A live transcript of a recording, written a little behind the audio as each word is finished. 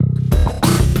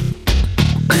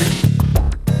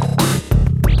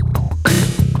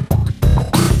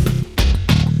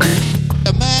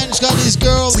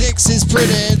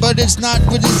pretty, but it's not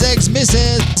with his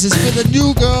ex-missus. It's with a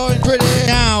new girl and pretty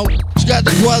now. She got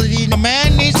the quality, the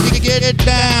man needs to get it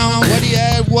down. What he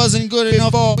had wasn't good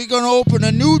enough. We're gonna open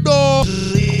a new door.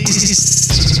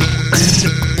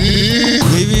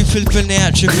 We be flipping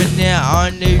out, tripping out. I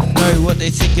don't even know what they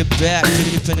think about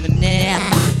flipping out.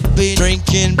 Been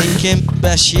drinking, making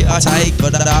best shit I take,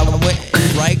 but I went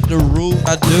and break the rule.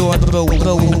 I do, I never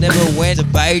went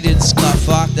debated. Slut,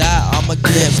 fuck that, I'ma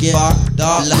get fucked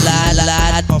up.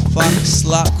 Lad, my fuck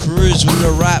slut, cruise with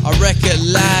the rap. I reckon,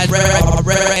 lad,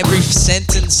 every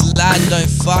sentence, lad, don't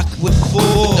fuck with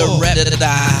four. The rap that I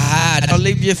had, I'll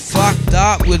leave you fucked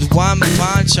up with one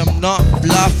punch. I'm not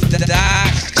bluffed,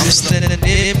 I'm standing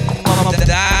in my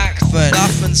dark for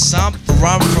nothing, something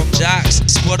run from jacks.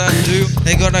 It's what I do.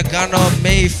 They got a gun on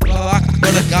me, fuck,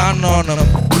 got a gun on them.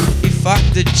 Fuck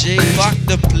the G, fuck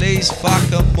the police, fuck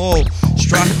them all.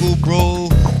 Struggle, bro,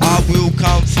 I will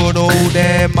come for all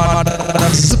them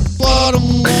It's the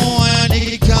bottom line.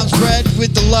 Here comes red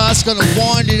with the last, gonna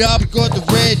wind it up. Got the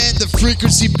red and the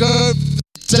frequency curve.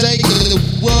 Take the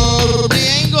world, he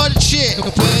ain't got a chick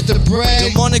compared to the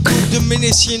bread. Demonic will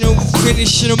diminish, you know,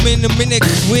 finishing them in a minute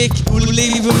quick. We'll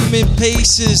leave them in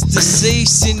pieces,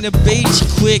 deceased in the beach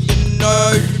quick. You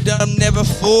know that I'm never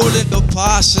falling or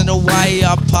passing away.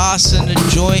 I'm passing the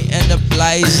joint and the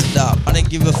blazed up. I don't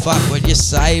give a fuck what you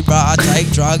say, bro. I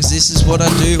take drugs, this is what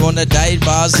I do on the day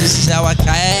bars. This is how I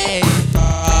came.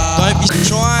 Don't be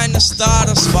trying to start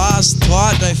a sparse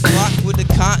fight. Don't fuck with the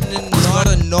continent. He's got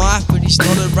a knife, but he's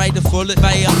not afraid to pull it.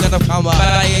 Babe, I'm gonna come up.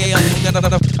 I'm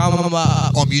gonna come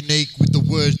up. I'm unique with the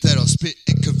words that I spit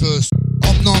and converse.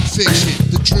 I'm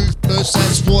non-fiction, the truth bursts,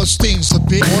 that's what stings a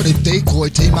bit. What a decoy,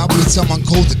 team up with someone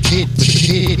called the Kid. The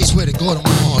Kid, I swear to God, I'm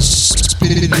on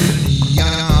spitting in the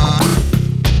yarn.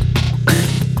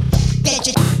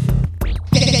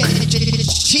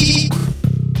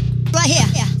 Right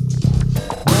here.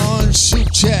 One,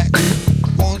 shoot, check.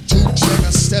 1, 2, check. I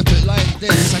step it like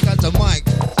this. I got the mic.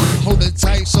 I hold it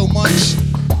tight so much.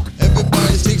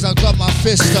 Everybody thinks I got my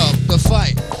fist up to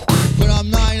fight. But I'm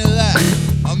not into that.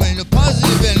 I'm in the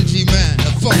positive energy, man.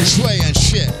 The feng shui and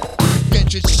shit.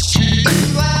 Get your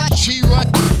she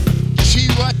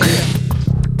right here.